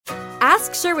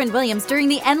Ask Sherwin-Williams during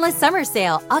the Endless Summer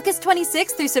Sale, August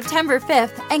 26th through September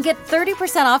 5th, and get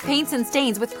 30% off paints and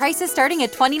stains with prices starting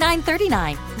at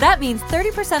 $29.39. That means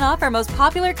 30% off our most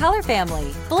popular color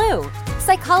family, blue.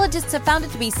 Psychologists have found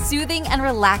it to be soothing and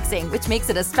relaxing, which makes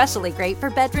it especially great for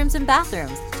bedrooms and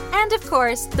bathrooms. And of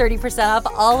course, 30% off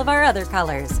all of our other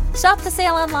colors. Shop the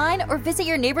sale online or visit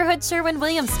your neighborhood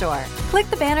Sherwin-Williams store. Click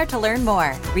the banner to learn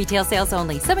more. Retail sales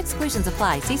only. Some exclusions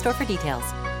apply. See store for details.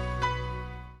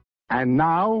 And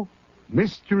now,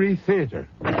 Mystery Theater.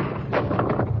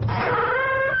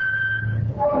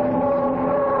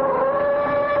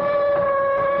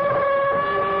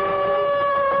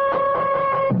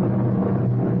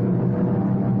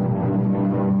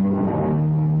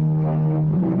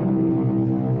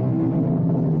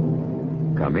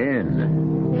 Come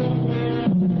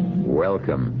in.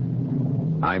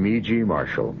 Welcome. I'm E.G.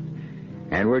 Marshall,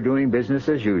 and we're doing business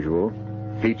as usual,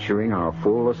 featuring our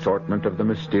full assortment of the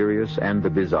mysterious and the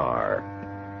bizarre.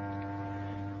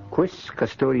 Quis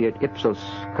custodiet ipsos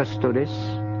custodes?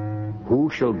 Who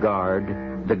shall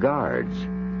guard the guards?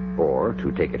 Or,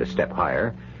 to take it a step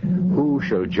higher, who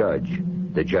shall judge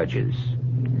the judges?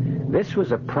 This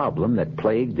was a problem that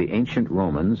plagued the ancient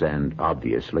Romans, and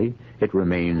obviously it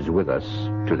remains with us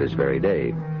to this very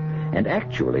day. And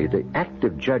actually, the act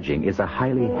of judging is a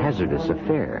highly hazardous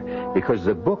affair, because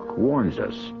the book warns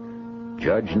us,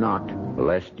 "Judge not,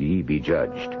 lest ye be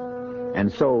judged."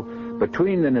 And so,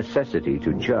 between the necessity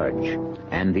to judge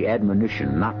and the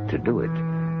admonition not to do it,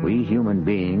 we human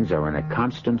beings are in a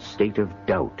constant state of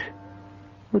doubt,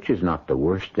 which is not the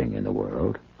worst thing in the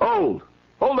world. Hold!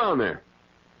 Hold on there.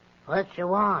 What you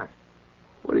want?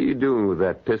 What are you doing with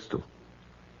that pistol?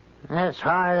 That's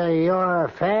hardly your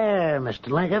affair, Mr.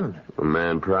 Lincoln. A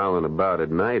man prowling about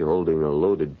at night holding a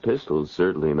loaded pistol is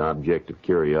certainly an object of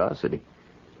curiosity.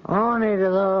 Only to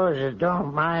those that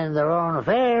don't mind their own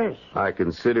affairs. I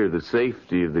consider the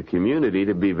safety of the community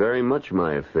to be very much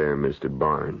my affair, Mr.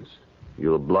 Barnes.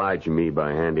 You'll oblige me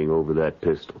by handing over that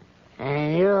pistol.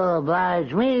 And you'll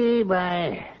oblige me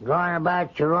by going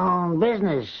about your own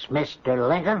business, Mr.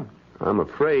 Lincoln. I'm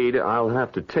afraid I'll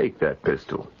have to take that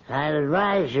pistol. I'd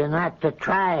advise you not to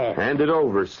try it. Hand it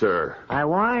over, sir. I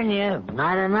warn you,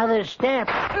 not another step.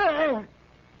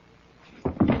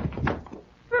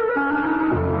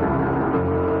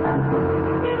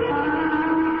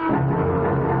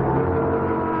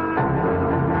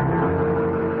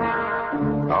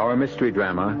 Our mystery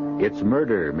drama, It's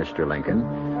Murder, Mr.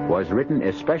 Lincoln, was written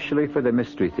especially for the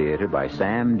Mystery Theater by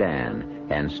Sam Dan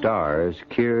and stars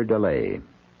Keir DeLay.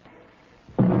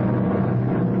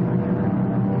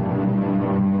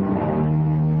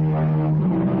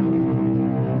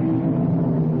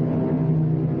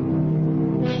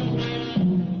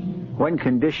 When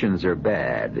conditions are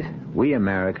bad, we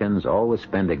Americans always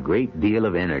spend a great deal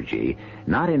of energy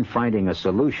not in finding a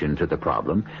solution to the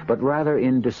problem, but rather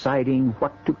in deciding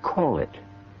what to call it.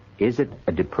 Is it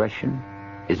a depression?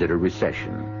 Is it a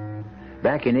recession?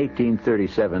 Back in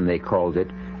 1837, they called it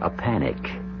a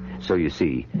panic. So you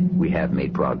see, we have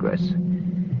made progress.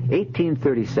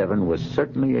 1837 was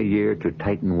certainly a year to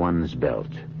tighten one's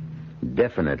belt.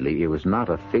 Definitely, it was not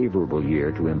a favorable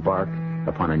year to embark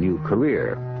upon a new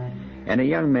career. And a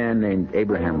young man named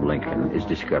Abraham Lincoln is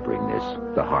discovering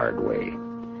this the hard way.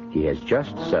 He has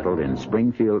just settled in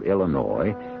Springfield,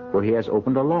 Illinois, where he has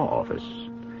opened a law office.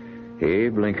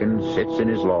 Abe Lincoln sits in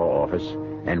his law office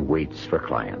and waits for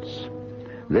clients.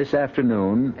 This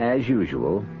afternoon, as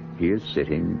usual, he is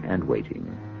sitting and waiting.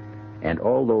 And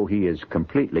although he is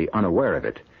completely unaware of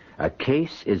it, a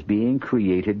case is being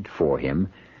created for him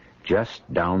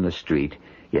just down the street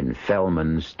in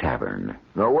Fellman's Tavern.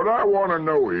 Now, what I want to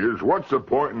know is, what's the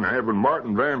point in having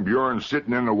Martin Van Buren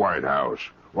sitting in the White House?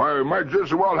 Why, we might just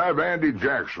as well have Andy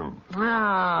Jackson.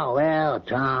 Oh, well,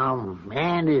 Tom,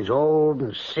 Andy's old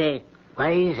and sick.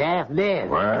 Why, he's half dead.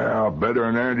 Well, better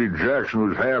an Andy Jackson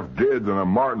who's half dead than a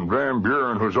Martin Van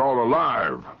Buren who's all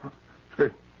alive.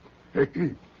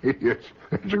 Yes,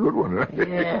 that's a good one, huh?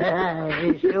 Yeah,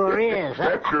 he sure is. I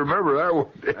have to remember that one.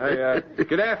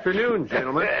 Good afternoon,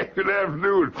 gentlemen. Good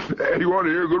afternoon. You want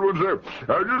to hear good ones there?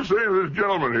 I was just saying to this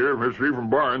gentleman here, Mr. Ephraim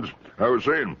Barnes, I was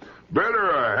saying, better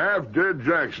a half-dead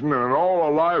Jackson than an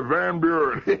all-alive Van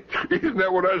Buren. Isn't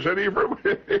that what I said, Ephraim?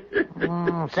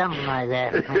 Something like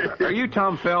that. Are you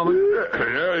Tom Fellman?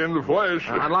 Yeah, in the flesh.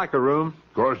 I'd like a room.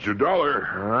 Costs you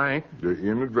 $1. All right.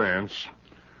 In advance.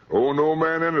 Owe no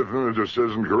man anything, as it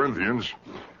says in Corinthians.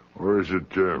 Or is it,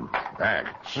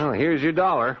 Acts? Well, here's your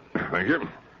 $1. Thank you.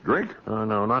 Drink? Oh,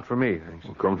 no, not for me, thanks.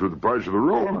 Well, comes with the price of the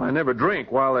room. I never drink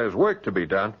while there's work to be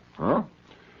done. Huh?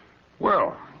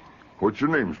 Well, what's your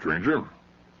name, stranger?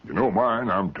 You know mine.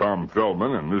 I'm Tom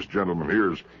Feldman, and this gentleman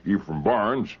here is Ephraim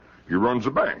Barnes. He runs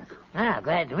the bank.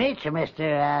 Glad to meet you,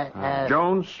 Mr.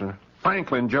 Jones?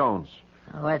 Franklin Jones.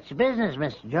 What's the business,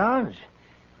 Mr. Jones?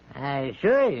 I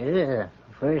assure you, the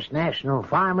First National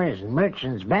Farmers and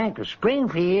Merchants Bank of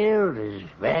Springfield is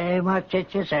very much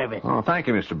at your service. Oh, thank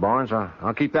you, Mr. Barnes.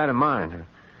 I'll keep that in mind.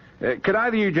 Could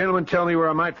either of you gentlemen tell me where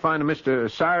I might find a Mr.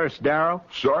 Cyrus Darrow?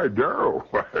 Cy Darrow?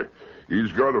 Why,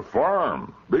 he's got a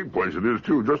farm. Big place it is,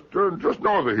 too, just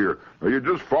north of here. Now, you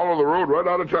just follow the road right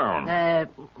out of town.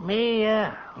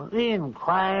 We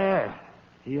inquire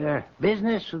your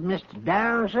business with Mr.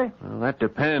 Darrow, sir? Well, that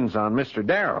depends on Mr.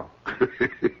 Darrow.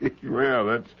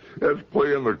 Well, that's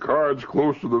playing the cards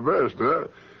close to the vest, huh?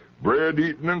 Bread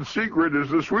eaten in secret is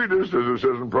the sweetest, as it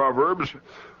says in Proverbs.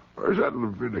 Or is that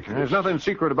Leviticus? There's nothing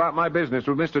secret about my business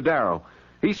with Mr. Darrow.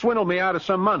 He swindled me out of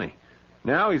some money.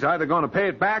 Now he's either going to pay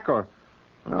it back or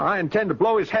I intend to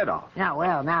blow his head off. Now,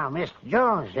 Mr.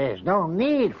 Jones, there's no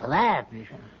need for that. If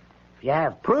you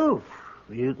have proof,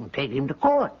 you can take him to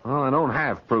court. Well, I don't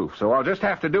have proof, so I'll just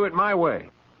have to do it my way.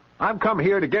 I've come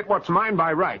here to get what's mine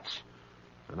by rights,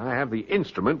 and I have the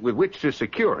instrument with which to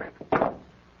secure it.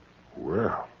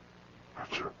 Well,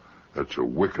 that's a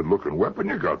wicked-looking weapon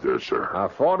you got there, sir. I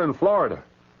fought in Florida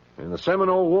in the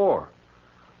Seminole War.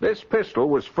 This pistol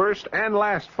was first and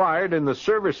last fired in the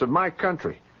service of my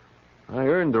country. I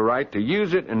earned the right to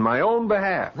use it in my own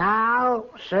behalf. Now,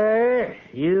 sir,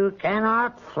 you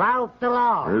cannot flout the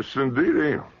law. Yes,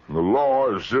 indeed. The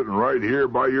law is sitting right here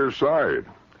by your side.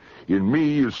 In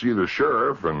me, you see the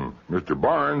sheriff, and Mr.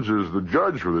 Barnes is the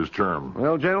judge for this term.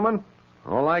 Well, gentlemen,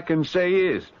 all I can say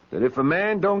is that if a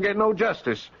man don't get no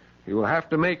justice, he will have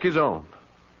to make his own.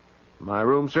 My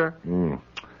room, sir?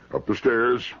 Up the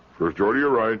stairs. First door to your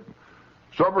right.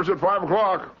 Supper's at 5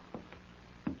 o'clock.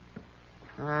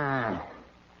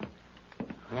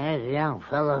 There's a young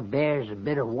fellow bears a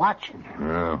bit of watching.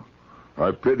 Yeah.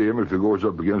 I pity him if he goes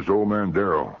up against old man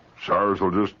Darrow. Cyrus will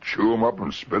just chew him up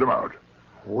and spit him out.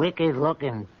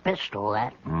 Wicked-looking pistol,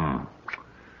 that. You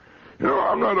know,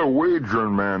 I'm not a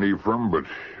wagering man, Ephraim, but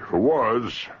if I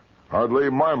was, I'd lay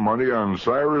my money on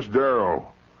Cyrus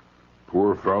Darrow.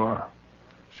 Poor fella.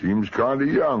 Seems kind of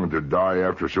young to die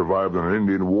after surviving an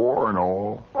Indian war and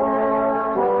all.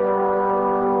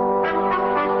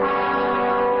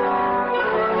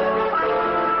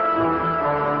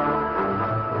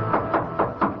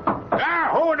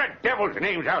 Who the devil's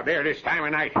name's out there this time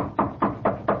of night?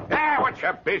 What's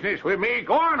your business with me?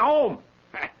 Go on home.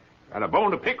 Got a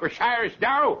bone to pick with Cyrus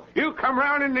Darrow? You come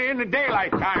round in the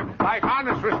daylight time, like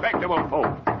honest, respectable folk.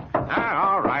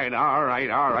 All right.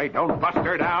 Don't bust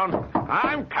her down.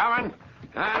 I'm coming.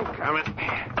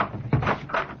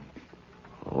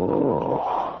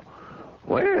 Oh,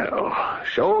 well,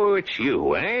 so it's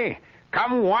you, eh?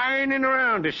 Come whining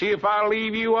around to see if I'll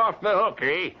leave you off the hook,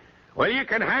 eh? Well, you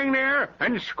can hang there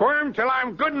and squirm till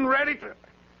I'm good and ready to...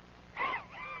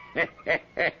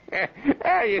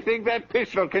 You think that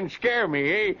pistol can scare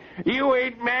me, eh? You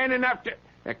ain't man enough to...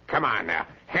 come on now.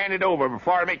 Hand it over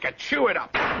before I make you chew it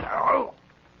up. You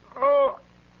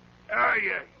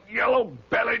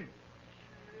yellow-bellied...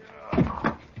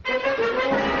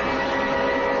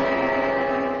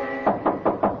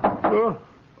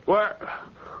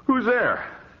 Who's there?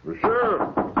 The sheriff.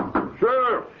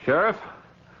 Sheriff?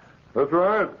 That's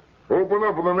right. Open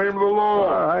up in the name of the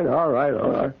law. All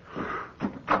right.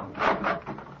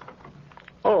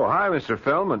 Oh, hi, Mr.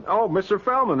 Feldman. Oh, Mr.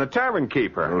 Feldman, the tavern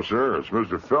keeper. No, sir. It's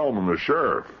Mr. Feldman, the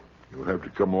sheriff. You'll have to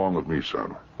come along with me,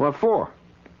 son. What for?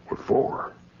 What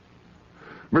for?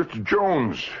 Mr.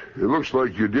 Jones, it looks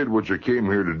like you did what you came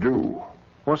here to do.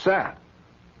 What's that?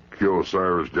 Kill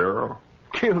Cyrus Darrow.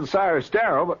 Killed Cyrus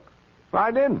Darrow, but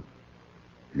I didn't.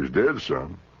 He's dead,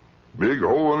 son. Big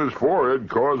hole in his forehead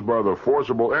caused by the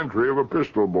forcible entry of a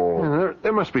pistol ball.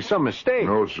 There must be some mistake.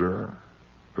 No, sir.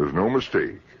 There's no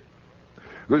mistake.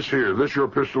 This your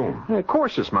pistol? Of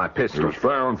course it's my pistol. It was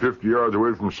found 50 yards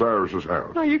away from Cyrus's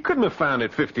house. No, you couldn't have found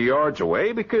it 50 yards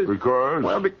away because... Because?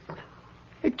 Well,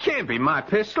 it can't be my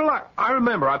pistol. I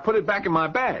remember I put it back in my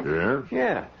bag. Yes?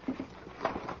 Yeah.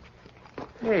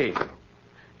 Hey,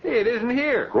 it isn't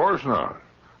here. Of course not.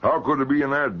 How could it be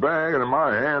in that bag and in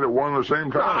my hand at one and the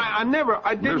same time? I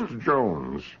didn't... Mr.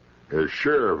 Jones, as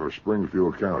sheriff of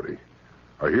Springfield County,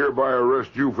 I hereby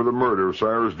arrest you for the murder of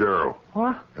Cyrus Darrow.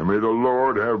 What? And may the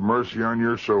Lord have mercy on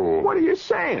your soul. What are you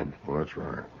saying? Well, that's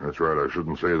right. I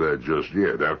shouldn't say that just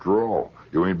yet. After all,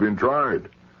 you ain't been tried.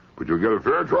 But you'll get a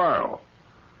fair trial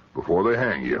before they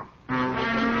hang you.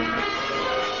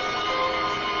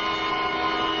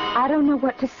 I don't know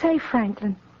what to say,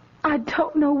 Franklin. I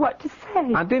don't know what to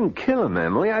say. I didn't kill him,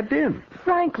 Emily. I didn't.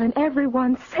 Franklin,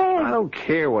 everyone says... I don't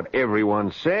care what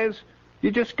everyone says.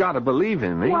 You just got to believe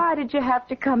in me. Why did you have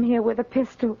to come here with a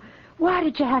pistol? Why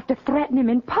did you have to threaten him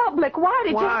in public?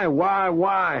 Why?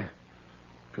 Why?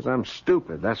 Because I'm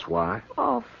stupid, that's why.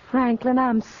 Oh, Franklin,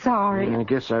 I'm sorry. I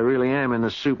guess I really am in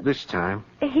the soup this time.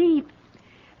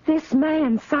 This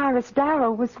man, Cyrus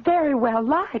Darrow, was very well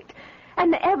liked.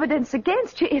 And the evidence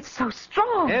against you, it's so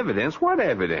strong. Evidence? What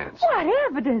evidence? What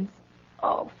evidence?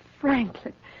 Oh,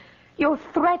 Franklin, your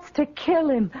threats to kill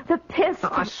him, the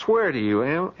pistol. I swear to you,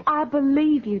 Em. I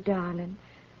believe you, darling.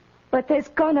 But there's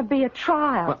gonna be a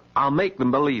trial. Well, I'll make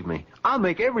them believe me. I'll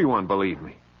make everyone believe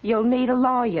me. You'll need a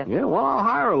lawyer. Yeah, well, I'll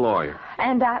hire a lawyer.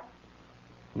 And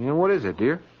what is it,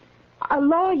 dear? a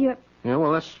lawyer... Yeah,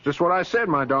 well, that's just what I said,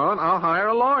 my darling. I'll hire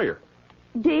a lawyer.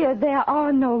 Dear, there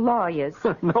are no lawyers.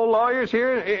 No lawyers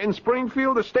here in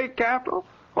Springfield, the state capital?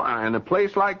 Why, in a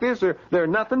place like this, there are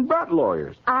nothing but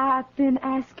lawyers. I've been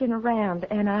asking around,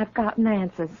 and I've gotten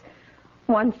answers.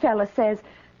 One fella says,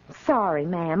 sorry,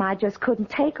 ma'am, I just couldn't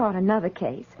take on another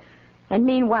case. And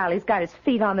meanwhile, he's got his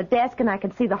feet on the desk, and I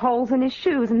can see the holes in his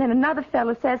shoes. And then another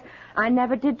fella says, I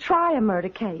never did try a murder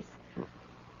case.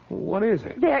 What is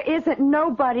it? There isn't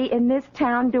nobody in this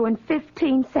town doing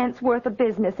 15 cents worth of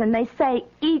business, and they say,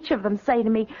 each of them say to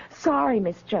me, sorry,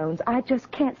 Miss Jones, I just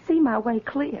can't see my way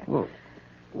clear. Well,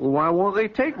 why won't they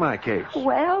take my case?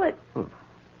 Well,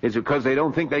 Is it because they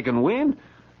don't think they can win?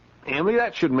 Emily,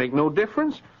 that should make no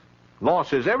difference. Law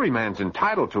says every man's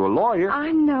entitled to a lawyer.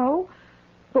 I know,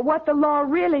 but what the law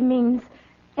really means,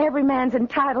 every man's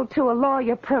entitled to a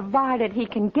lawyer provided he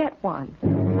can get one.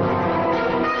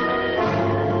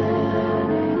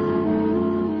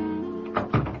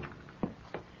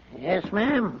 Yes,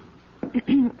 ma'am?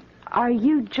 Are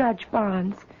you Judge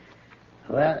Barnes?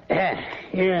 Well,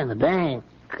 here in the bank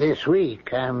this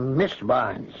week, I'm Mr.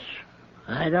 Barnes.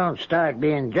 I don't start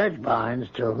being Judge Barnes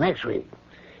till next week.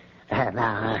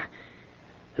 Now,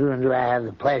 who do I have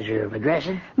the pleasure of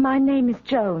addressing? My name is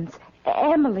Jones.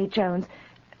 Emily Jones.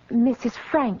 Mrs.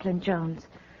 Franklin Jones.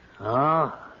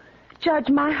 Oh? Judge,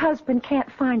 my husband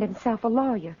can't find himself a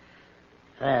lawyer.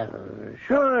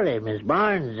 Surely, Miss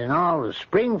Barnes, in all of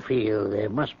Springfield, there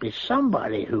must be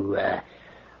somebody who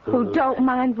don't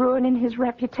mind ruining his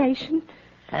reputation?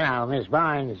 Now, Miss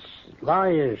Barnes,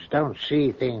 lawyers don't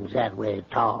see things that way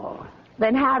at all.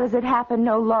 Then how does it happen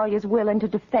no lawyer's willing to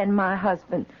defend my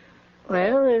husband?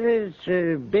 Well, it's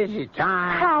a busy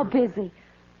time. How busy?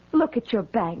 Look at your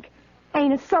bank.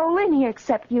 Ain't a soul in here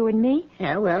except you and me.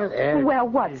 Yeah, well... Well,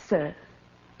 what, sir?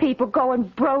 People going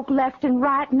broke left and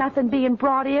right, nothing being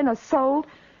brought in or sold,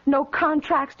 no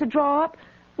contracts to draw up.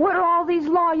 What are all these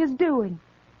lawyers doing?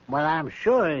 Well, I'm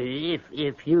sure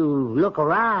if you look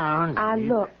around...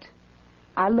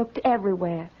 I looked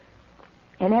everywhere.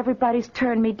 And everybody's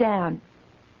turned me down.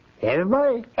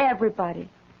 Everybody? Everybody.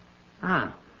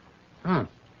 Ah.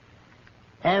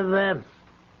 Have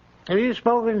you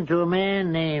spoken to a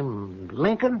man named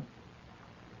Lincoln?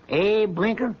 Abe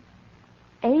Lincoln?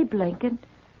 Abe Lincoln?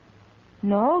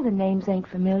 No, the names ain't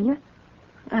familiar.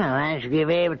 Well, why don't you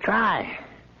give Abe a try?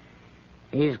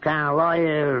 He's the kind of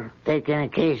lawyer take any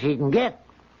case he can get.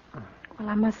 Well,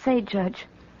 I must say, Judge,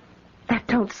 that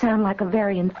don't sound like a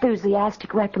very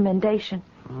enthusiastic recommendation.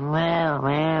 Well,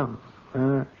 ma'am,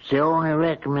 it's the only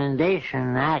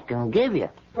recommendation I can give you.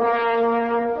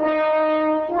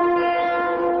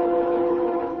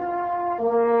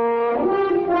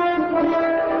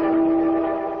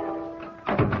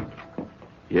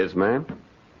 Yes, ma'am?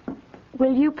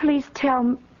 Will you please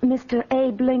tell Mr.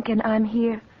 Abe Lincoln I'm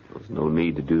here? There's no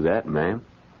need to do that, ma'am.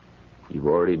 You've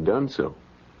already done so.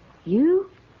 You?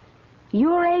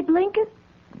 You're Abe Lincoln?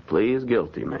 The plea is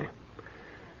guilty, ma'am.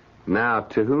 Now,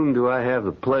 to whom do I have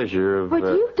the pleasure of... But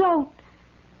you don't...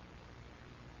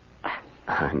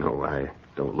 I know I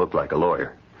don't look like a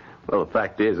lawyer. Well, the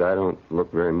fact is, I don't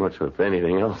look very much of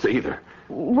anything else either.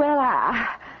 Well,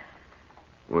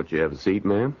 Won't you have a seat,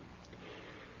 ma'am?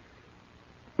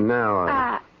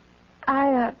 Now,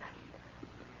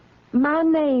 my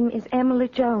name is Emily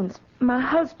Jones. My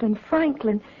husband,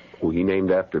 Franklin... Was he named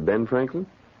after Ben Franklin?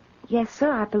 Yes,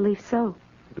 sir, I believe so.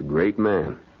 The great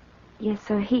man. Yes,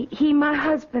 sir. He, my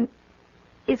husband,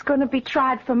 is going to be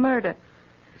tried for murder.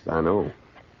 Yes, I know.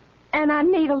 And I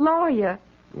need a lawyer.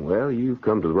 Well, you've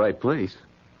come to the right place.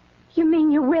 You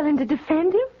mean you're willing to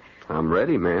defend him? I'm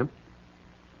ready, ma'am.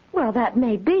 Well, that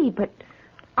may be, but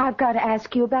I've got to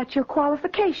ask you about your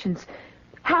qualifications.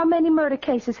 How many murder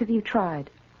cases have you tried?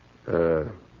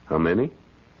 How many?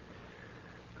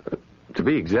 To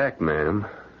be exact, ma'am,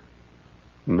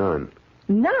 none.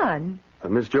 None?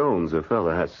 Miss Jones, a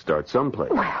fella has to start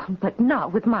someplace. Well, but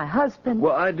not with my husband.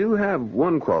 Well, I do have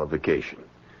one qualification.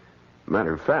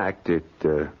 Matter of fact, it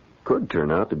could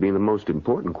turn out to be the most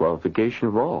important qualification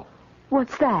of all.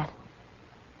 What's that?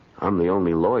 I'm the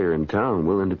only lawyer in town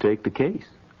willing to take the case.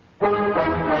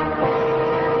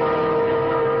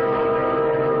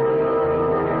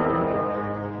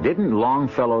 Didn't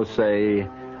Longfellow say,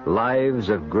 "Lives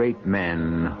of great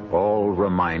men all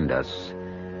remind us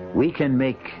we can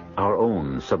make our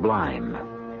own sublime,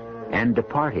 and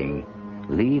departing,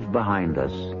 leave behind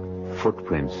us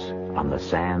footprints on the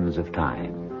sands of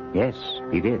time"? Yes,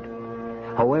 he did.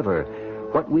 However,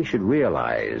 what we should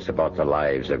realize about the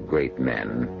lives of great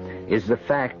men is the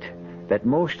fact that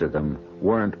most of them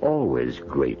weren't always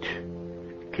great.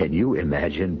 Can you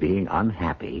imagine being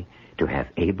unhappy to have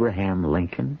Abraham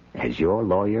Lincoln as your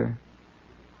lawyer?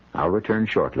 I'll return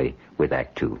shortly with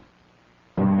Act Two.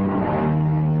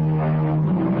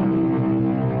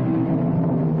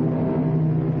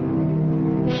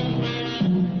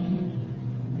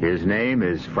 His name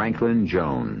is Franklin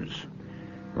Jones.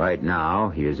 Right now,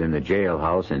 he is in the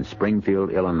jailhouse in Springfield,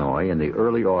 Illinois, in the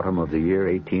early autumn of the year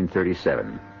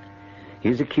 1837.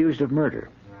 He's accused of murder.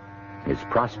 His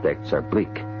prospects are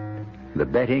bleak. The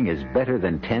betting is better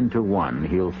than 10-1.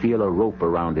 He'll feel a rope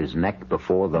around his neck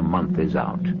before the month is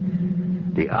out.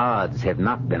 The odds have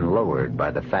not been lowered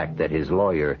by the fact that his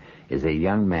lawyer is a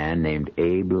young man named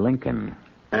Abe Lincoln.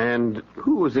 And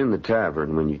who was in the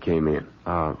tavern when you came in?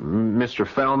 Mr.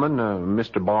 Fellman,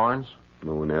 Mr. Barnes.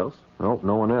 No one else? No,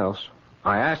 no one else.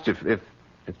 I asked if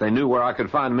they knew where I could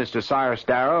find Mr. Cyrus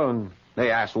Darrow, and they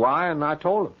asked why, and I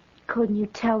told them. Couldn't you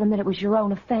tell them that it was your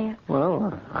own affair?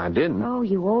 Well, I didn't. Oh,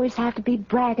 you always have to be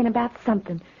bragging about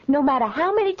something, no matter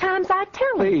how many times I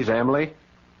tell you. Please, Emily.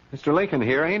 Mr. Lincoln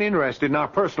here ain't interested in our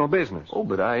personal business. Oh,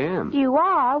 but I am. You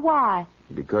are? Why?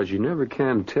 Because you never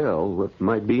can tell what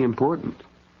might be important.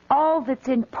 All that's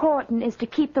important is to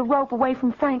keep the rope away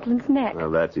from Franklin's neck.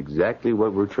 Well, that's exactly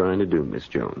what we're trying to do, Miss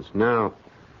Jones. Now,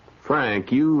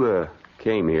 Frank, you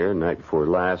came here night before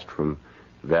last from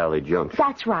Valley Junction.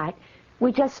 That's right.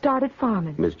 We just started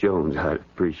farming. Miss Jones, I'd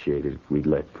appreciate it if we'd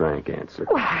let Frank answer.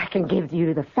 Well, I can give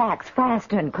you the facts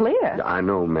fast and clear. I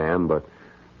know, ma'am, but,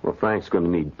 well, Frank's going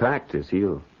to need practice.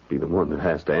 He'll be the one that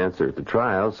has to answer at the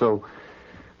trial. So,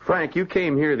 Frank, you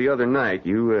came here the other night.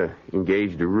 You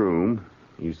engaged a room.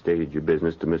 You stated your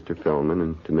business to Mr. Fellman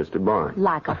and to Mr. Barnes.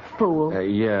 Like a fool.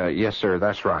 Yes, sir,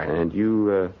 that's right. And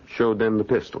you showed them the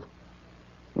pistol.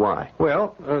 Why?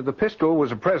 Well, the pistol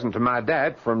was a present to my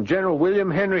dad from General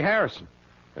William Henry Harrison.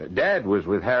 Dad was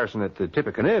with Harrison at the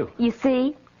Tippecanoe. You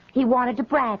see? He wanted to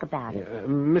brag about it.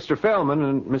 Mr. Fellman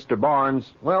and Mr.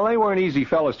 Barnes, well, they weren't easy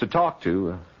fellas to talk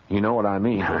to. You know what I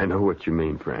mean. I know what you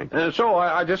mean, Frank. So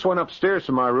I just went upstairs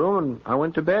to my room and I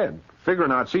went to bed,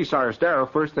 figuring I'd see Cyrus Darrow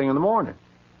first thing in the morning.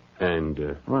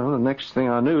 And, well, the next thing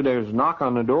I knew, there was a knock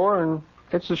on the door, and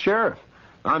it's the sheriff.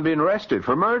 I'm being arrested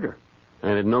for murder.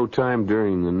 And at no time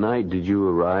during the night did you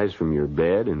arise from your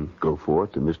bed and go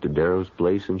forth to Mr. Darrow's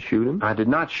place and shoot him? I did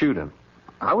not shoot him.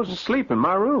 I was asleep in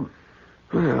my room.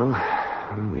 Well,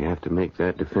 we have to make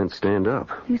that defense stand up.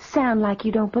 You sound like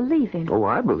you don't believe him. Oh,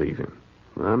 I believe him.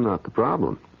 I'm not the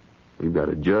problem. We've got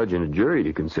a judge and a jury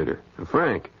to consider. Now,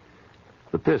 Frank,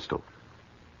 the pistol,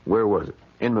 where was it?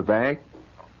 In the bag.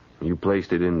 You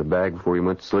placed it in the bag before you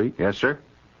went to sleep? Yes, sir.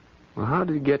 Well, how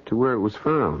did it get to where it was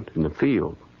found, in the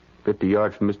field, 50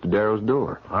 yards from Mr. Darrow's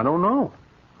door? I don't know.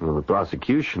 Well, the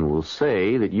prosecution will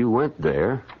say that you went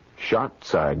there, shot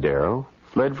Cy Darrow,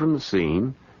 fled from the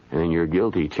scene, and in your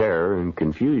guilty terror and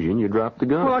confusion, you dropped the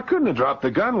gun. Well, I couldn't have dropped the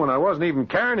gun when I wasn't even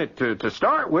carrying it to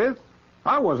start with.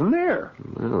 I wasn't there.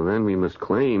 Well, then we must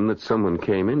claim that someone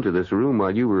came into this room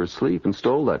while you were asleep and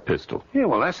stole that pistol. Yeah,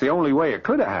 well, that's the only way it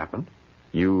could have happened.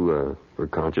 You were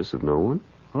conscious of no one?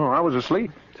 Oh, I was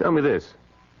asleep. Tell me this.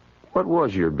 What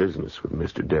was your business with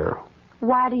Mr. Darrow?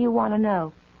 Why do you want to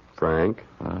know? Frank?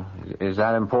 Is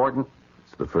that important?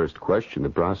 It's the first question the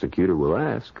prosecutor will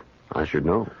ask. I should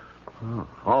know. Oh,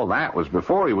 all that was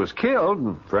before he was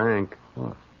killed. Frank?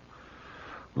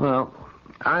 Well,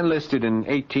 I enlisted in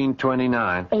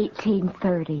 1829.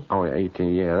 1830. Oh,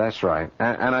 yeah, that's right.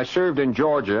 And I served in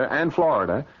Georgia and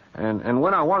Florida. And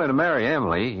when I wanted to marry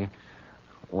Emily,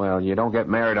 well, you don't get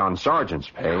married on sergeant's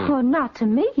pay. Oh, not to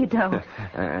me, you don't.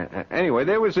 Anyway,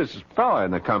 there was this fella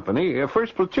in the company,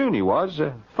 first platoon he was,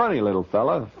 a funny little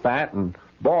fella, fat and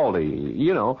baldy,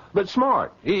 you know, but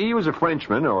smart. He was a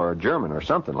Frenchman or a German or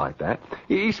something like that.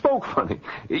 He spoke funny.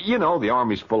 You know, the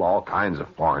Army's full of all kinds of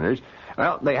foreigners.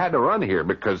 Well, they had to run here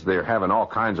because they're having all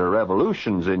kinds of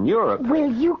revolutions in Europe.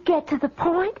 Will you get to the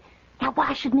point? Now,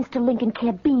 why should Mr. Lincoln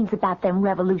care beans about them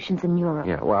revolutions in Europe?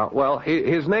 Yeah, well,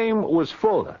 his name was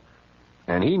Fuller,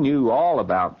 and he knew all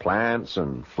about plants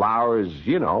and flowers,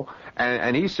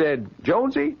 and he said,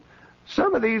 Jonesy,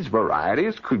 some of these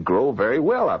varieties could grow very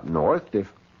well up north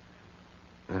if...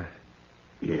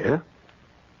 Yeah?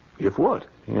 If what?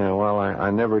 Yeah, well,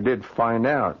 I never did find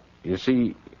out. You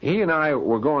see, he and I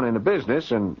were going into business,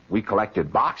 and we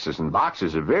collected boxes and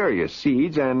boxes of various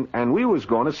seeds, and we was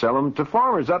going to sell them to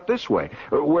farmers up this way,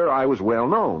 where I was well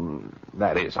known.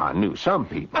 That is, I knew some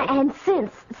people. And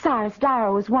since Cyrus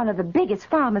Darrow was one of the biggest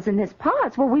farmers in this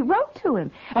parts, well, we wrote to him,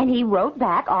 and he wrote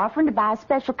back offering to buy a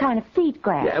special kind of feed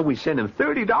grass. Yeah, we sent him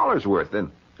 $30 worth,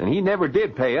 and he never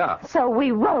did pay up. So we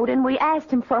wrote and we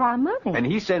asked him for our money. And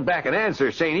he sent back an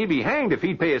answer saying he'd be hanged if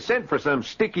he'd pay a cent for some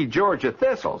sticky Georgia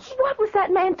thistles. What was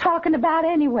that man talking about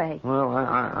anyway? Well,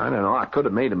 I don't know. I could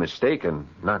have made a mistake and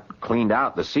not cleaned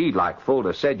out the seed like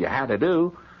Fuller said you had to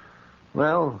do.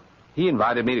 Well, he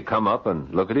invited me to come up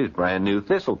and look at his brand new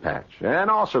thistle patch,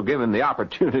 and also give him the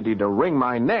opportunity to wring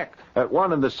my neck at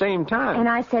one and the same time. And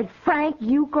I said, Frank,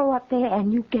 you go up there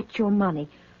and you get your money.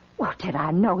 Well, did I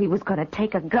know he was going to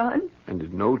take a gun? And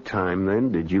at no time,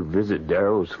 then, did you visit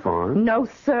Darrow's farm? No,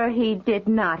 sir, he did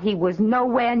not. He was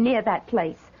nowhere near that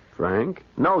place. Frank?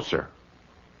 No, sir.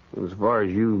 As far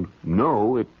as you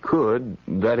know, it could,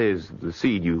 that is, the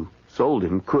seed you sold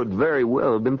him could very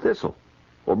well have been thistle,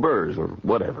 or burrs, or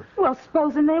whatever. Well,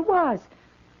 supposing there was.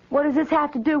 What does this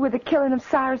have to do with the killing of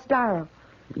Cyrus Darrow?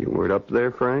 You weren't up there,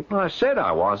 Frank? Well, I said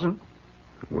I wasn't.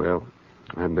 Well,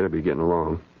 I'd better be getting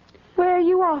along. Where are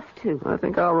you off to? I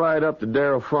think I'll ride up to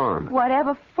Darrow Farm.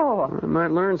 Whatever for? I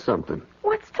might learn something.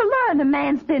 What's to learn? The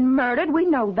man's been murdered. We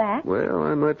know that. Well,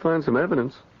 I might find some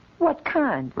evidence. What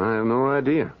kind? I have no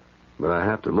idea, but I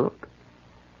have to look.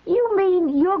 You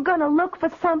mean you're going to look for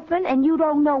something and you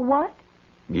don't know what?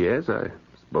 Yes, I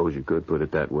suppose you could put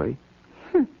it that way.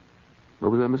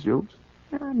 What was that, Miss Jones?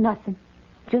 Nothing.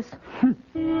 Just,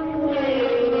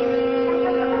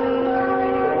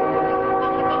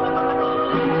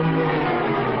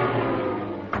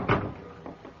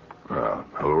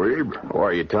 Hello, Abe. How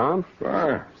are you, Tom?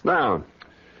 Fine. Sit down.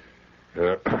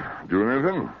 Doing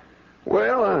anything?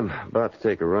 Well, I'm about to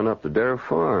take a run up to Darrow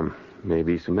Farm.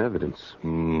 Maybe some evidence.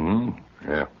 Mm-hmm.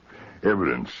 Yeah.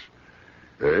 Evidence.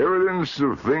 Evidence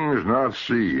of things not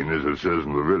seen, as it says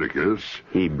in Leviticus.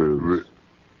 Hebrews.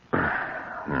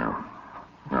 Yeah.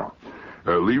 Now,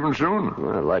 leaving soon?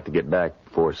 Well, I'd like to get back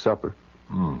before supper.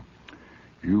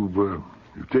 You've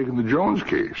taken the Jones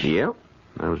case. Yep.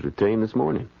 I was retained this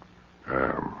morning.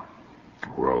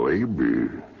 Well, Abe,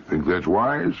 you think that's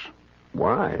wise?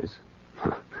 Wise?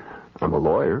 I'm a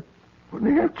lawyer. Well,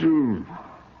 you have to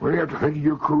think of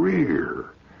your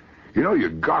career. You know, you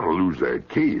gotta lose that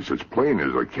case. It's plain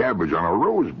as a cabbage on a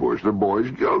rose bush. The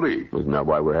boy's guilty. Isn't that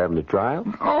why we're having a trial?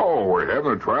 Oh, we're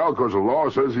having a trial because the law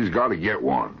says he's got to get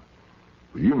one.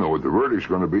 You know what the verdict's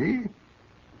going to be.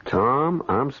 Tom,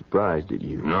 I'm surprised at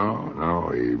you.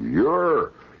 No, Abe.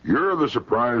 You're the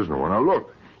surprised one. Now,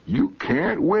 look, you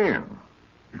can't win.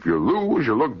 If you lose,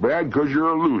 you look bad because you're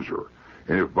a loser.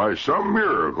 And if by some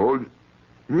miracle,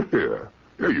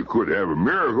 you could have a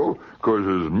miracle, because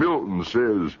as Milton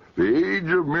says, the age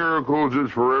of miracles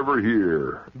is forever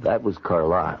here. That was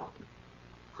Carlyle.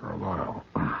 Carlyle.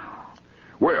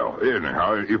 Well,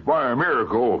 anyhow, if by a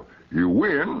miracle you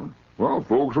win, well,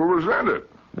 folks will resent it.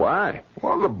 Why?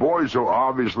 Well, the boy's so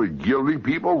obviously guilty,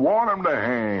 people want him to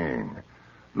hang.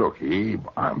 Look, Abe,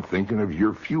 I'm thinking of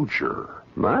your future.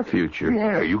 My future?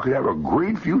 Yeah, you could have a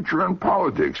great future in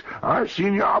politics. I've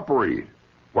seen you operate.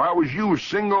 Why was you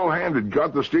single-handed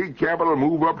got the state capital to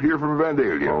move up here from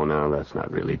Vandalia? Oh, no, that's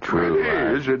not really true.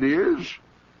 It is.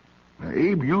 Now,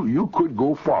 Abe, you could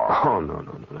go far. Oh, no,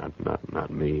 not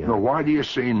me. No, why do you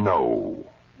say no?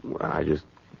 Well, I just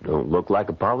don't look like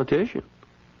a politician.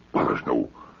 Well, there's no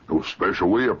special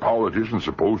way a politician's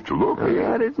supposed to look.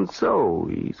 That isn't so.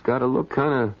 He's got to look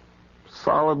kind of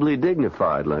solidly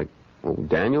dignified, like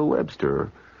Daniel Webster,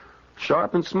 or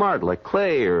sharp and smart like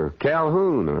Clay or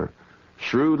Calhoun, or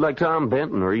shrewd like Tom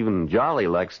Benton, or even jolly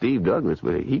like Steve Douglas.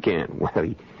 But he can't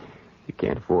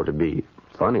afford to be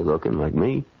funny looking like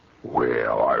me.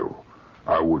 Well,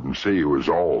 I wouldn't say he was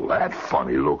all that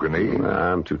funny looking, eh?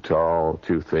 I'm too tall,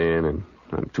 too thin, and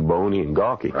I'm too bony and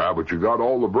gawky. But you got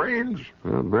all the brains.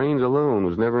 Well, brains alone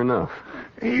was never enough.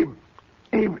 Abe,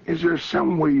 is there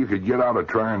some way you could get out of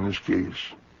trying this case?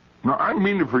 No, I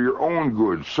mean it for your own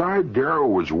good. Cy Darrow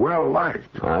was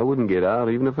well-liked. I wouldn't get out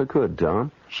even if I could,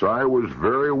 Tom. Cy was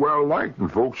very well-liked,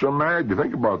 and folks are mad. You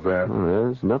think about that. Well,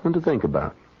 there's nothing to think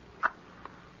about.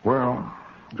 Well,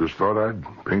 just thought I'd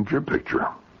paint your picture.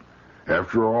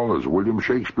 After all, as William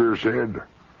Shakespeare said,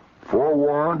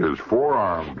 forewarned is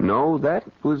forearmed. No, that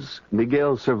was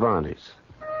Miguel Cervantes.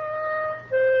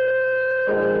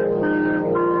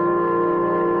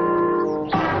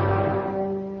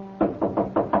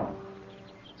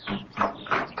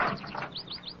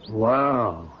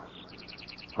 Wow.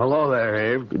 Hello there,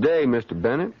 Abe. Good day, Mr.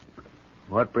 Bennett.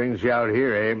 What brings you out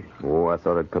here, Abe? Oh, I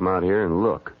thought I'd come out here and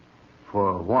look.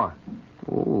 For what?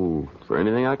 Oh, for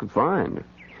anything I could find.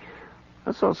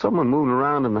 I saw someone moving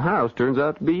around in the house. Turns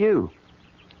out to be you.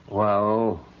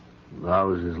 Well, I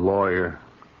was his lawyer.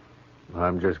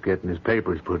 I'm just getting his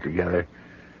papers put together.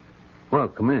 Well,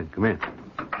 come in.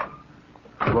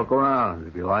 Look around,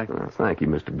 if you like. Thank you,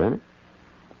 Mr. Bennett.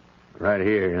 Right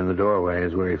here in the doorway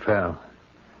is where he fell.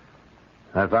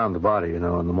 I found the body, in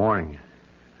the morning.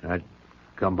 I'd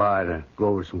come by to go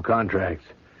over some contracts.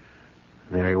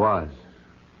 There he was,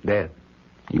 dead.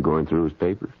 You going through his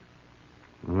papers?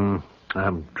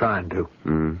 I'm trying to.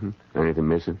 Mm-hmm. Anything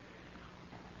missing?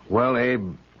 Well,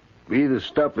 Abe, either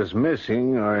stuff is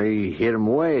missing or he hid him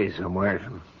away somewhere.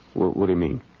 What do you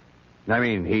mean? I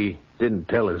mean, he didn't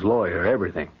tell his lawyer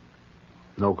everything.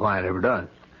 No client ever does.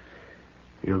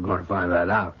 You're going to find that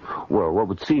out. Well, what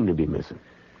would seem to be missing?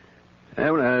 I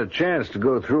haven't had a chance to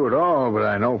go through it all, but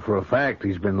I know for a fact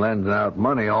he's been lending out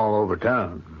money all over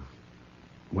town.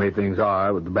 The way things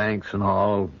are with the banks and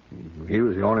all, he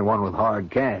was the only one with hard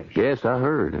cash. Yes, I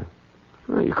heard.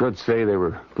 Well, you could say there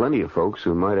were plenty of folks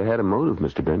who might have had a motive,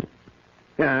 Mr. Bennett.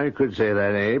 Yeah, you could say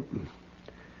that, Abe.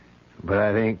 But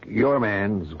I think your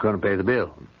man's going to pay the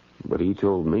bill. But he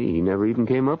told me he never even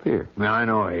came up here. Now, I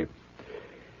know, Abe.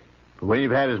 But when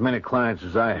you've had as many clients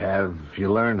as I have, you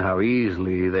learn how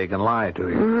easily they can lie to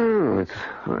you. It's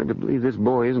hard to believe this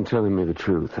boy isn't telling me the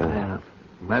truth. Yeah,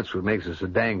 that's what makes it so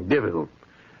dang difficult.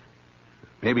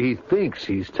 Maybe he thinks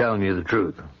he's telling you the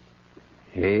truth.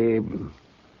 Abe,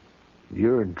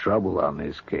 you're in trouble on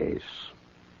this case.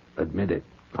 Admit it.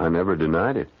 I never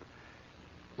denied it.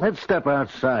 Let's step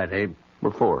outside, Abe.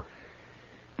 What for?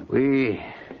 We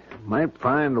might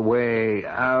find a way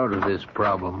out of this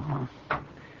problem.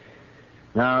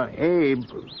 Now, Abe,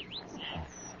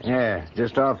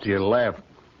 just off to your left,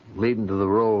 leading to the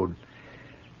road,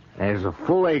 there's a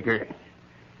full acre,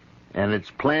 and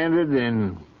it's planted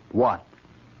in what?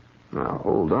 Now,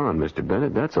 hold on, Mr.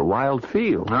 Bennett. That's a wild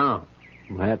field. No,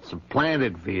 that's a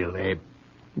planted field, Abe.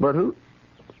 But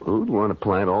who'd want to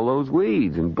plant all those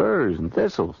weeds and burrs and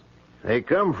thistles? They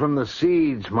come from the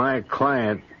seeds my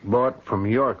client bought from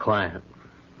your client.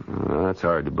 That's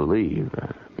hard to believe.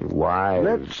 Why?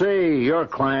 Let's say your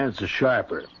client's a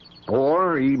sharper,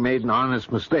 or he made an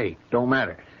honest mistake. Don't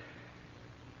matter.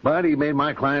 But he made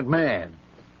my client mad.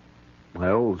 My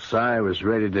old Si was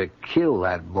ready to kill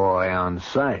that boy on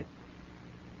sight.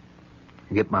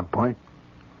 Get my point?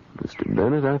 Mr.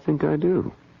 Bennett, I think I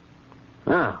do.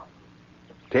 Now,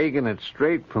 taking it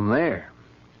straight from there,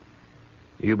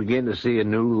 you begin to see a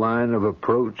new line of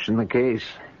approach in the case.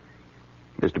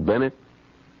 Mr. Bennett,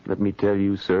 let me tell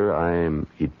you, sir, I am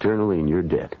eternally in your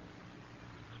debt.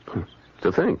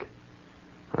 To think,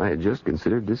 I had just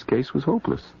considered this case was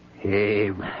hopeless.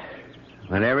 Abe,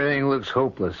 when everything looks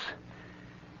hopeless,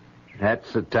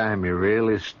 that's the time you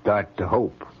really start to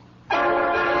hope.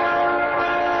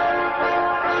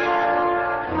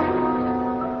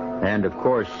 And, of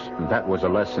course, that was a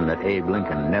lesson that Abe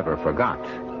Lincoln never forgot.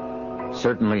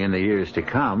 Certainly in the years to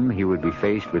come, he would be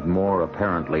faced with more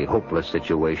apparently hopeless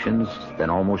situations than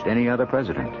almost any other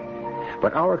president.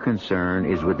 But our concern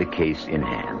is with the case in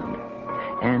hand.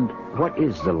 And what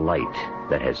is the light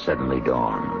that has suddenly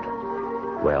dawned?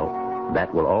 Well,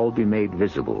 that will all be made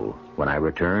visible when I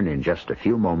return in just a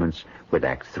few moments with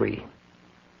Act 3.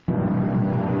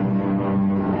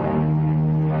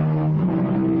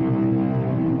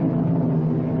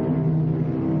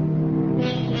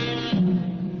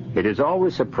 It is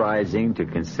always surprising to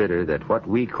consider that what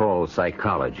we call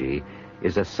psychology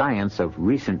is a science of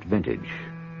recent vintage.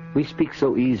 We speak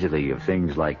so easily of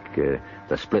things like the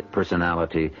split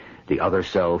personality, the other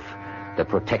self, the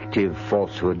protective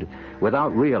falsehood,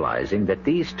 without realizing that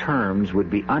these terms would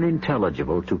be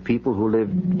unintelligible to people who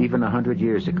lived even 100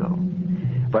 years ago.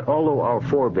 But although our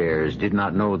forebears did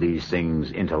not know these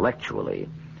things intellectually,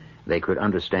 they could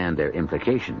understand their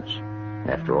implications.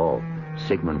 After all,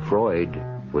 Sigmund Freud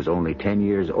was only 10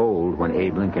 years old when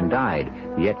Abe Lincoln died,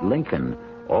 yet Lincoln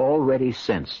already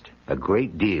sensed a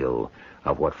great deal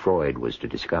of what Freud was to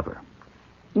discover.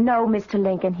 No, Mr.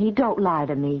 Lincoln, he don't lie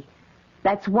to me.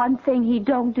 That's one thing he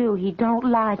don't do. He don't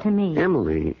lie to me.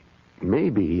 Emily,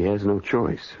 maybe he has no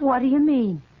choice. What do you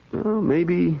mean? Well,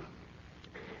 maybe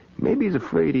he's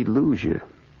afraid he'd lose you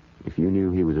if you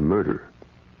knew he was a murderer.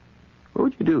 What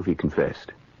would you do if he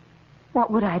confessed?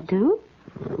 What would I do?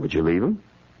 Would you leave him?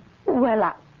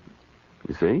 Well,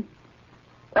 You see?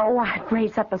 I'd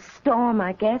raise up a storm,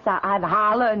 I guess. I'd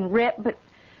holler and rip, but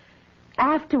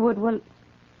afterward, well,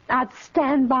 I'd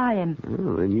stand by him.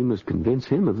 Well, then you must convince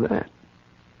him of that.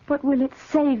 But will it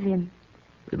save him?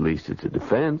 At least it's a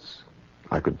defense.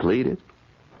 I could plead it.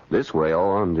 This way,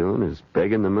 all I'm doing is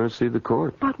begging the mercy of the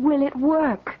court. But will it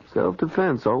work?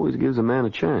 Self-defense always gives a man a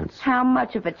chance. How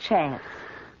much of a chance?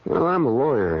 Well, I'm a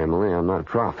lawyer, Emily. I'm not a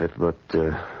prophet, but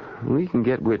we can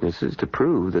get witnesses to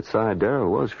prove that Cy Darrow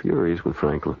was furious with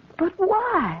Franklin. But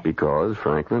why? Because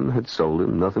Franklin had sold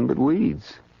him nothing but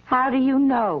weeds. How do you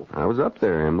know? I was up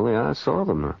there, Emily. I saw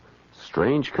them. A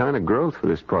strange kind of growth for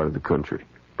this part of the country.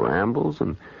 Brambles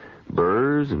and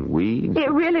burrs and weeds.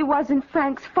 It really wasn't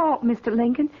Frank's fault, Mr.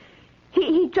 Lincoln.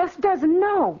 He just doesn't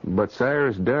know. But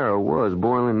Cyrus Darrow was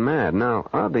boiling mad. Now,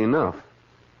 oddly enough,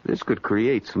 this could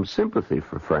create some sympathy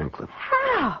for Franklin.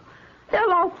 How?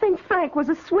 They'll all think Frank was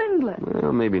a swindler.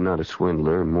 Well, maybe not a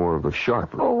swindler, more of a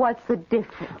sharper. Oh, what's the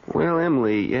difference? Well,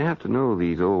 Emily, you have to know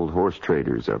these old horse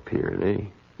traders up here.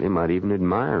 They might even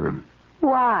admire him.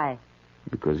 Why?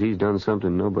 Because he's done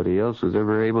something nobody else was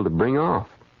ever able to bring off.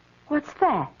 What's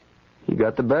that? He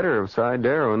got the better of Cy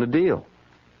Darrow in the deal.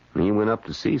 And he went up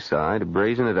to Seaside to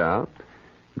brazen it out,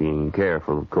 being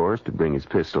careful, of course, to bring his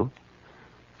pistol.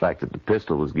 The fact that the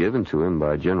pistol was given to him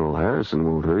by General Harrison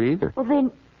won't hurt either. Well,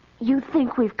 then, you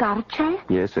think we've got a chance?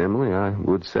 Yes, Emily, I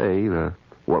would say,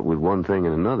 what with one thing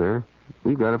and another,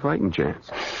 we've got a fighting chance.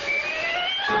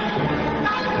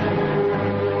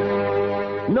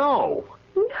 No!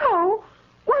 No?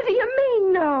 What do you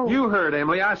mean, no? You heard,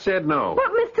 Emily. I said no.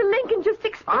 What Mr. Lincoln just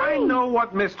explained. I know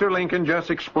what Mr. Lincoln just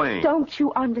explained. Don't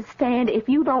you understand? If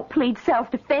you don't plead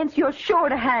self-defense, you're sure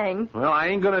to hang. Well, I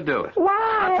ain't gonna do it.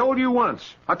 Why? I told you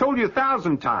once. I told you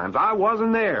 1,000 times. I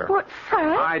wasn't there. What,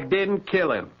 Frank? I didn't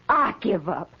kill him. I give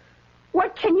up.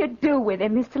 What can you do with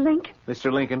him, Mr. Lincoln?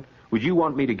 Mr. Lincoln, would you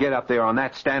want me to get up there on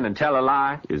that stand and tell a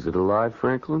lie? Is it a lie,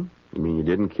 Franklin? You mean you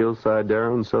didn't kill Cy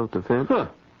Darrow in self-defense? Huh.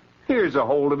 Here's a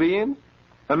hole to be in.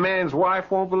 A man's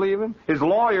wife won't believe him. His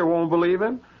lawyer won't believe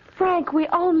him. Frank, we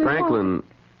only Franklin,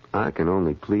 I can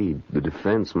only plead the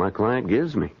defense my client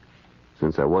gives me.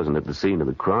 Since I wasn't at the scene of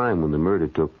the crime when the murder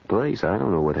took place, I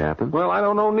don't know what happened. Well, I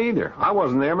don't know neither. I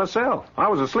wasn't there myself. I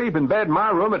was asleep in bed in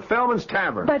my room at Feldman's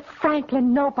Tavern. But,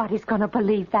 Franklin, nobody's going to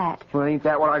believe that. Well, ain't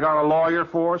that what I got a lawyer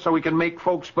for, so we can make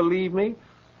folks believe me?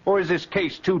 Or is this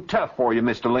case too tough for you,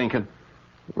 Mr. Lincoln?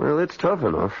 Well, it's tough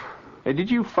enough. Hey,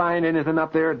 did you find anything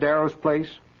up there at Darrow's place?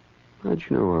 How'd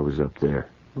you know I was up there?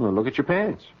 Well, look at your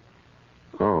pants.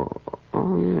 Oh,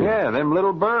 yeah. Yeah, them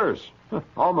little burrs.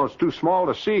 Almost too small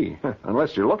to see,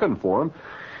 unless you're looking for them.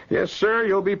 Yes, sir,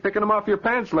 you'll be picking them off your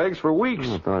pants legs for weeks.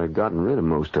 I thought I'd gotten rid of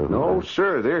most of them. No,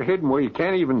 sir, they're hidden where you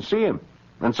can't even see them.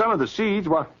 And some of the seeds,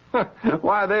 why,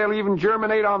 they'll even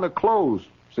germinate on the clothes,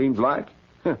 seems like.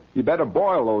 You better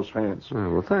boil those pants. Oh,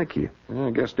 well, thank you. I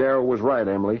guess Darrow was right,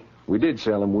 Emily. We did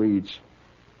sell him weeds.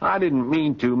 I didn't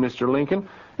mean to, Mr. Lincoln.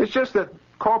 It's just that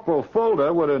Corporal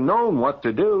Fulda would have known what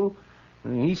to do.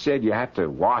 He said you had to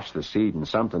wash the seed in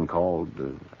something called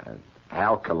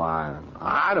alkali.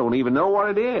 I don't even know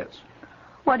what it is.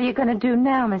 What are you going to do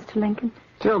now, Mr. Lincoln?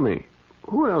 Tell me,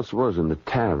 who else was in the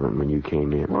tavern when you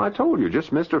came in? Well, I told you,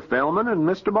 just Mr. Feldman and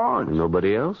Mr. Barnes.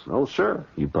 Nobody else? No, sir.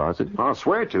 You positive? I'll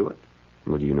swear to it.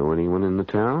 Well, do you know anyone in the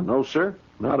town? No, sir.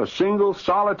 Not a single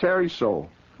solitary soul.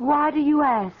 Why do you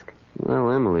ask?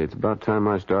 Well, Emily, it's about time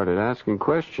I started asking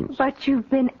questions. But you've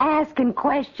been asking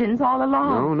questions all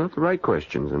along. No, not the right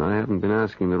questions, and I haven't been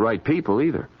asking the right people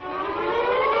either.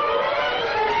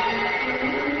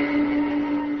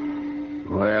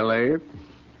 Well, Abe,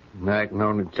 I can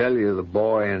only tell you the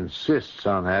boy insists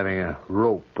on having a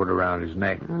rope put around his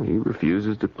neck. Well, he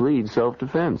refuses to plead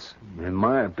self-defense. In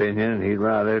my opinion, he'd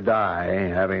rather die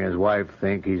having his wife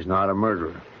think he's not a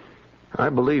murderer. I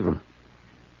believe him.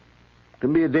 It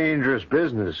can be a dangerous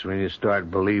business when you start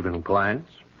believing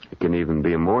clients. It can even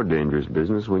be a more dangerous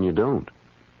business when you don't.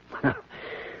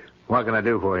 What can I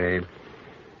do for you, Abe?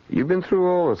 You've been through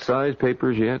all the size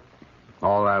papers yet?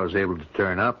 All I was able to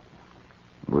turn up.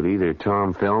 Would either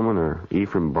Tom Feldman or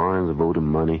Ephraim Barnes have owed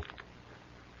him money?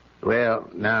 Well,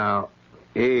 now,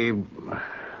 Abe,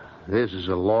 this is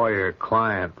a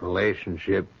lawyer-client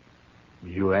relationship.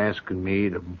 You asking me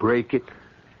to break it?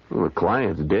 Well, the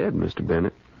client's dead, Mr.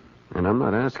 Bennett. And I'm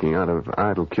not asking out of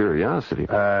idle curiosity.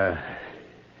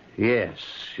 Yes,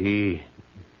 he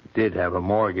did have a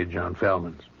mortgage on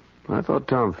Feldman's. I thought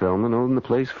Tom Feldman owned the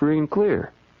place free and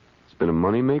clear. It's been a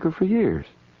moneymaker for years.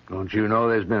 Don't you know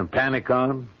there's been a panic on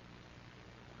him?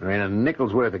 There ain't a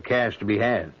nickel's worth of cash to be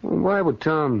had. Well, why would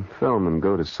Tom Fellman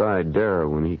go to Cy Darrow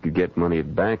when he could get money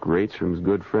at bank rates from his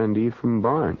good friend Ephraim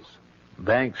Barnes?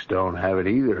 Banks don't have it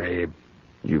either, Abe.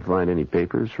 Did you find any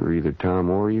papers for either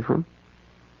Tom or Ephraim?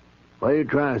 What are you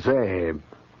trying to say, Abe?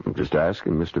 I'm just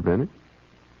asking, Mr. Bennett.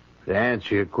 To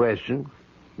answer your question,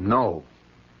 no.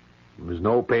 There's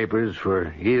no papers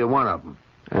for either one of them.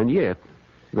 And yet,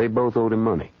 they both owed him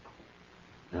money.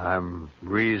 I'm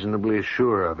reasonably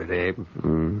sure of it, Abe.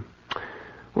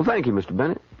 Well, thank you, Mr.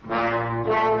 Bennett.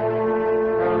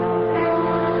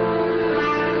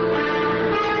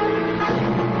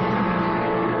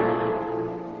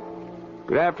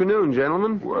 Good afternoon,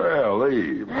 gentlemen. Well,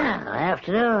 Abe.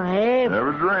 Afternoon, Abe. Have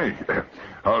a drink.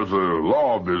 How's the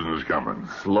law business coming?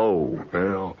 Slow.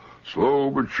 Well, slow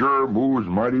but sure moves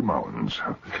mighty mountains.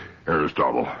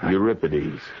 Aristotle.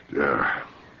 Euripides.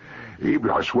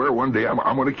 Abe, I swear one day I'm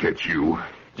going to catch you.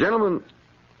 Gentlemen,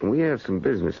 we have some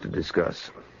business to discuss.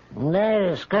 They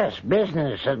discuss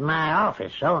business at my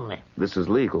office only. This is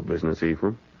legal business,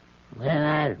 Ephraim. Then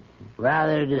I'd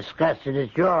rather discuss it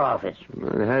at your office.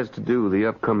 It has to do with the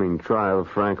upcoming trial of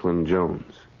Franklin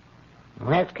Jones.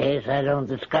 In that case, I don't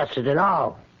discuss it at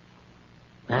all.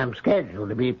 I'm scheduled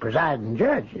to be presiding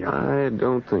judge, you know. I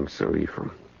don't think so,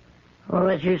 Ephraim. Well,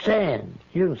 what you saying?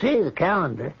 You can see the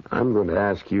calendar. I'm going to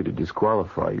ask you to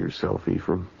disqualify yourself,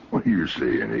 Ephraim. What are you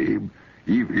saying, Abe?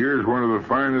 Abe here's one of the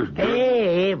finest...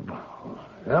 Abe,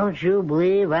 don't you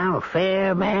believe I'm a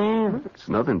fair man? It's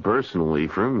nothing personal,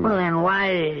 Ephraim. Well, then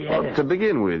why... Well, to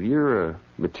begin with, you're a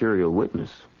material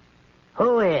witness.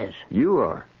 Who is? You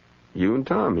are. You and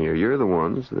Tom here. You're the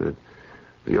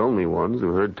only ones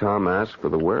who heard Tom ask for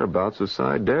the whereabouts of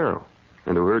Cy Darrow,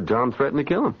 and who heard Tom threaten to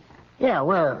kill him. Yeah,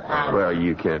 well... Well,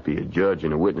 you can't be a judge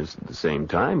and a witness at the same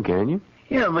time, can you?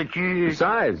 Yeah, but you...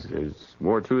 Besides, there's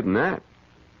more to it than that.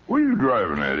 What are you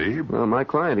driving at, Abe? Well, my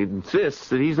client insists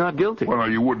that he's not guilty. Well, now,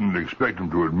 you wouldn't expect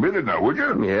him to admit it now, would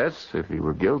you? Yes, if he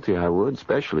were guilty, I would,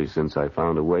 especially since I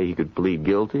found a way he could plead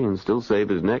guilty and still save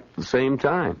his neck at the same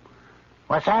time.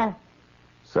 What's that?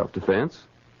 Self-defense.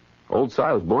 Old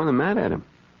Cy was boiling mad at him.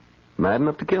 Mad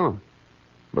enough to kill him.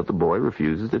 But the boy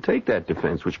refuses to take that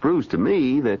defense, which proves to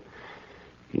me that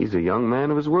he's a young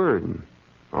man of his word, and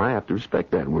I have to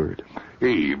respect that word.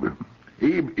 Abe,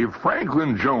 if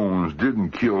Franklin Jones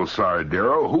didn't kill Cy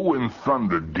Darrow, who in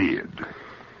thunder did?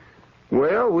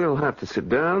 Well, we'll have to sit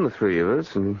down, the three of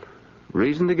us, and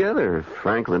reason together. If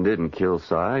Franklin didn't kill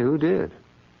Cy, who did?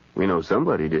 We know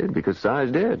somebody did, because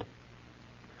Cy's dead.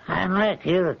 I'd like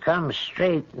you to come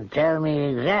straight and tell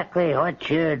me exactly what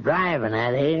you're driving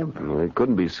at, Abe. Well, it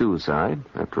couldn't be suicide.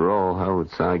 After all, how would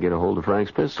Cy get a hold of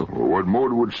Frank's pistol? Well, what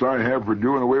motive would Cy have for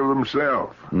doing away with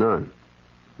himself? None.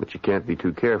 But you can't be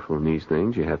too careful in these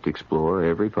things. You have to explore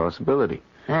every possibility.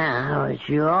 Ah, but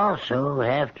you also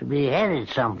have to be headed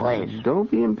someplace. Don't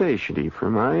be impatient,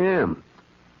 Ephraim. I am.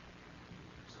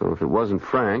 So if it wasn't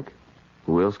Frank,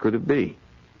 who else could it be?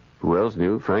 Who else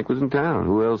knew Frank was in town?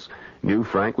 Who else knew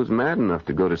Frank was mad enough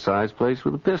to go to Cy's place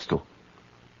with a pistol?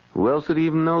 Who else would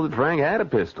even know that Frank had a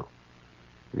pistol?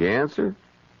 The answer?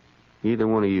 Either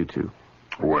one of you two.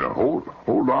 Well,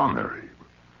 hold on there, Abe.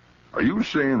 Are you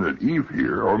saying that Eve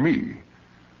here, or me,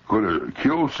 could have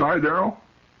killed Cy Darrow?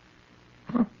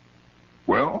 Huh?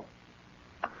 Well,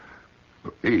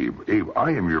 Abe,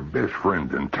 I am your best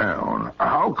friend in town.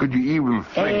 How could you even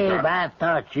think... Abe, I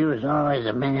thought you was always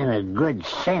a man of good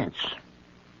sense.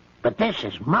 But this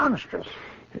is monstrous.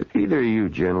 Have either of you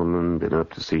gentlemen been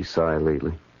up to see Cy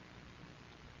lately?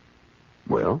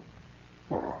 Well?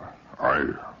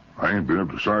 I ain't been up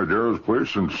to Cy Darrow's place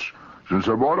since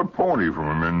I bought a pony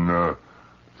from him in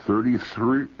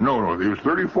 33... No, it was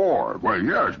 34. Well,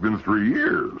 yeah, it's been 3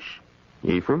 years.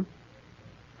 Ephraim?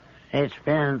 It's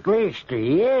been at least a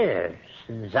year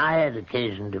since I had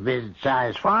occasion to visit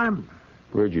Cy's farm.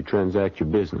 Where'd you transact your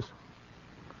business?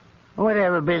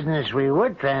 Whatever business we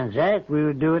would transact, we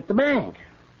would do at the bank.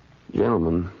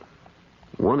 Gentlemen,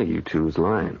 one of you two is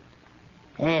lying.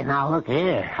 Hey, now look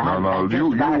here. Now, you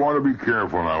want to be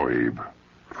careful now, Abe.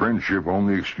 Friendship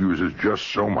only excuses just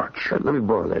so much. Let me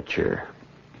borrow that chair.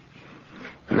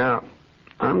 Now,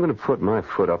 I'm going to put my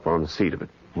foot up on the seat of it.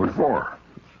 What for?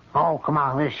 Oh, come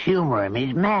on, let's humor him.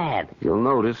 He's mad. You'll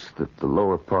notice that the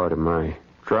lower part of my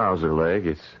trouser leg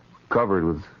is covered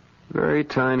with very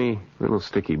tiny little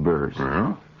sticky burrs.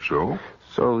 So?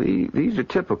 So these are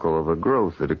typical of a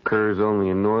growth that occurs only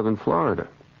in northern Florida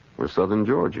or southern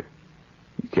Georgia.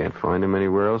 You can't find them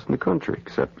anywhere else in the country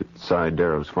except at Cy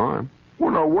Darrow's farm.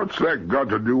 Well, now, what's that got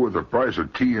to do with the price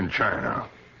of tea in China?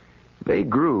 They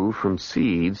grew from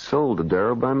seeds sold to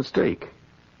Darrow by mistake,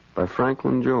 by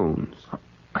Franklin Jones.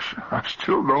 I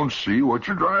still don't see what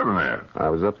you're driving at. I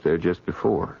was up there just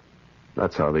before.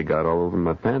 That's how they got all over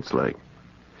my pants leg.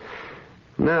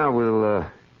 Now, will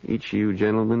each of you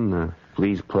gentlemen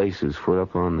please place his foot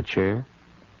up on the chair?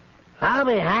 I'll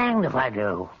be hanged if I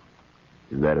do.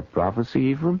 Is that a prophecy,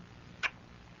 Ephraim?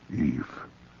 Eve,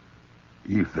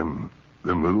 them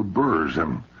little burrs,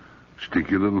 them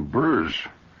sticky little burrs.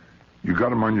 You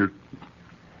got 'em on your...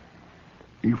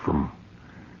 Ephraim,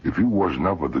 if you wasn't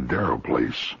up at the Darrow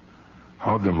place,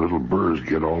 how'd them little burrs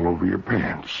get all over your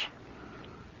pants?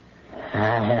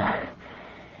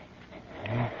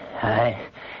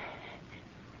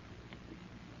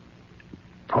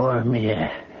 Pour me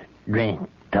a drink,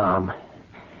 Tom.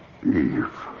 Eve,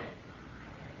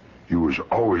 you was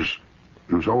always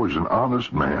an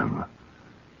honest man.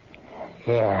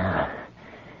 Yeah.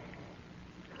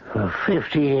 For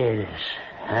 50 years,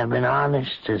 I've been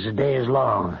honest as the day is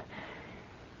long.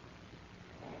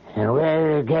 And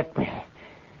where did it get me?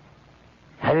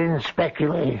 I didn't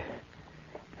speculate.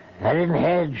 I didn't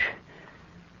hedge.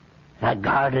 I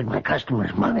guarded my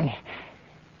customers' money.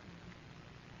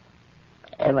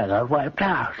 And I got wiped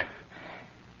out.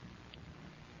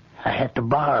 I had to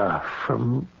borrow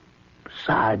from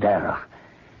Darrow.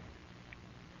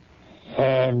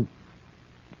 And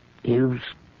he was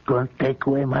going to take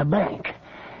away my bank.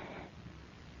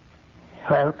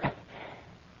 Well,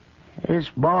 this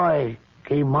boy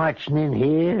came marching in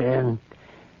here and...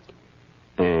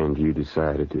 And you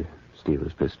decided to steal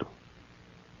his pistol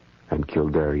and kill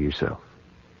Darrow yourself.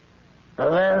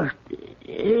 Well,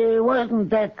 it wasn't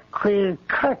that clear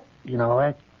cut,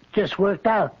 It just worked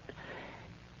out.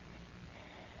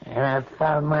 And I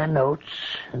found my notes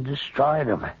and destroyed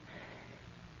them.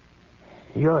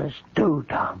 Yours too,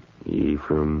 Tom.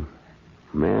 Ephraim,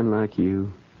 a man like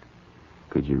you,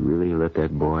 could you really let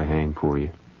that boy hang for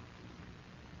you?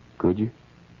 Could you?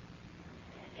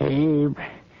 Abe,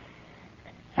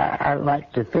 I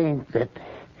like to think that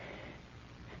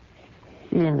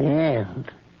in the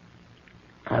end,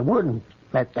 I wouldn't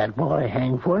let that boy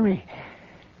hang for me.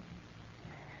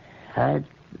 I'd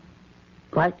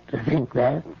like to think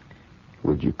that.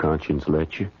 Would your conscience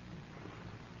let you?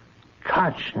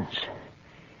 Conscience.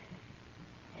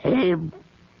 Abe,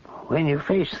 when you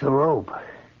face the rope,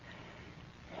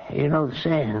 you know the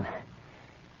saying,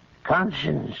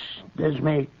 conscience does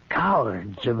make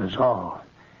cowards of us all.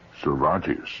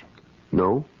 Cervantes.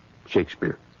 No,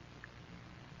 Shakespeare.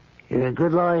 You're a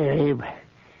good lawyer, Abe.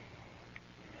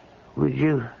 Would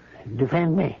you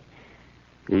defend me?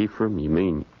 Ephraim, you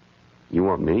mean you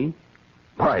want me?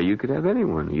 Why, you could have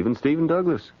anyone, even Stephen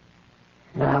Douglas.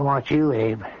 I want you,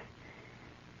 Abe.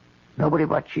 Nobody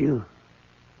but you.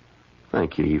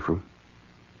 Thank you, Ephraim.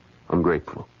 I'm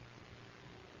grateful.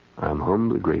 I'm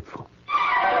humbly grateful.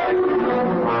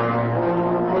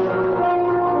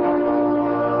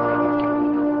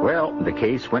 Well, the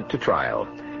case went to trial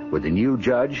with a new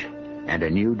judge and a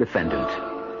new defendant.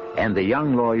 And the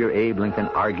young lawyer Abe Lincoln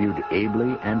argued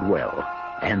ably and well.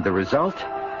 And the result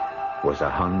was a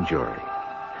hung jury.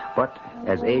 But,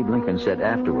 as Abe Lincoln said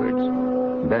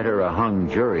afterwards, better a hung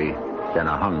jury than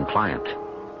a hung client.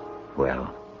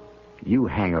 Well, you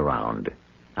hang around.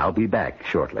 I'll be back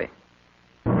shortly.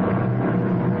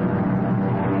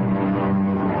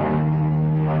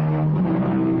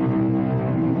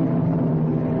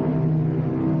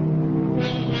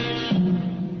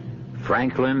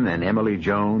 Franklin and Emily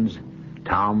Jones,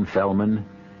 Tom Fellman,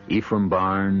 Ephraim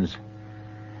Barnes,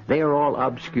 they are all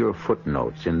obscure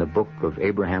footnotes in the book of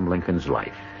Abraham Lincoln's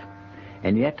life.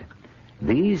 And yet,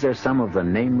 these are some of the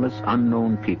nameless,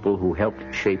 unknown people who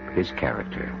helped shape his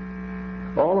character.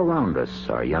 All around us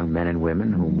are young men and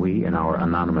women whom we, in our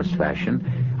anonymous fashion,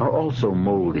 are also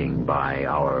molding by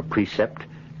our precept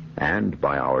and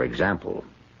by our example.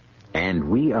 And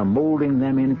we are molding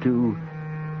them into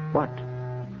what?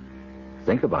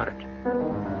 Think about it.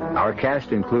 Our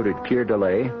cast included Keir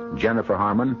DeLay, Jennifer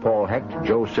Harmon, Paul Hecht,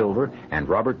 Joe Silver, and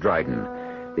Robert Dryden.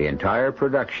 The entire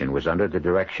production was under the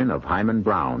direction of Hyman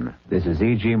Brown. This is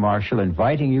E.G. Marshall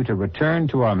inviting you to return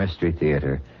to our Mystery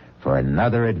Theater for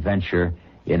another adventure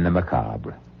in the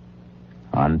macabre.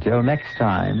 Until next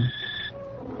time,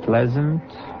 pleasant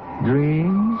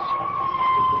dreams.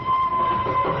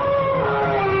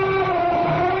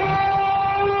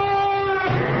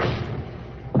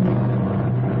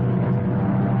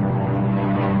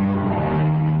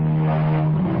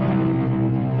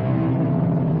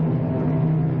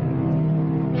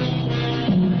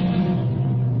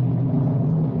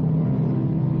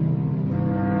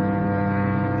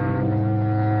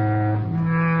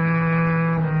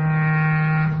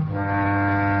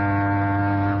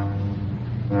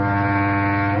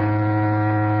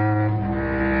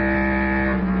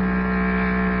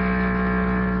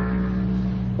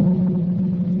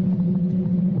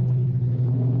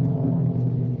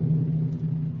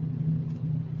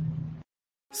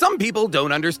 Some people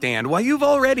don't understand why you've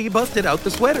already busted out the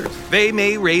sweaters. They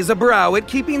may raise a brow at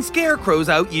keeping scarecrows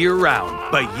out year-round,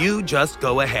 but you just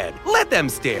go ahead. Let them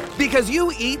stare, because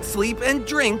you eat, sleep, and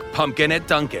drink pumpkin at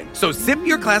Dunkin'. So sip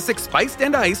your classic spiced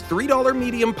and iced $3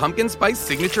 medium pumpkin spice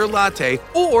signature latte,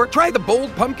 or try the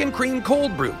bold pumpkin cream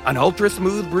cold brew, an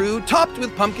ultra-smooth brew topped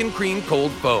with pumpkin cream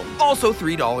cold foam. Also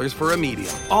 $3 for a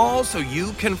medium. All so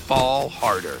you can fall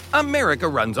harder. America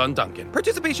runs on Dunkin'.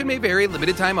 Participation may vary.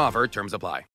 Limited time offer. Terms apply.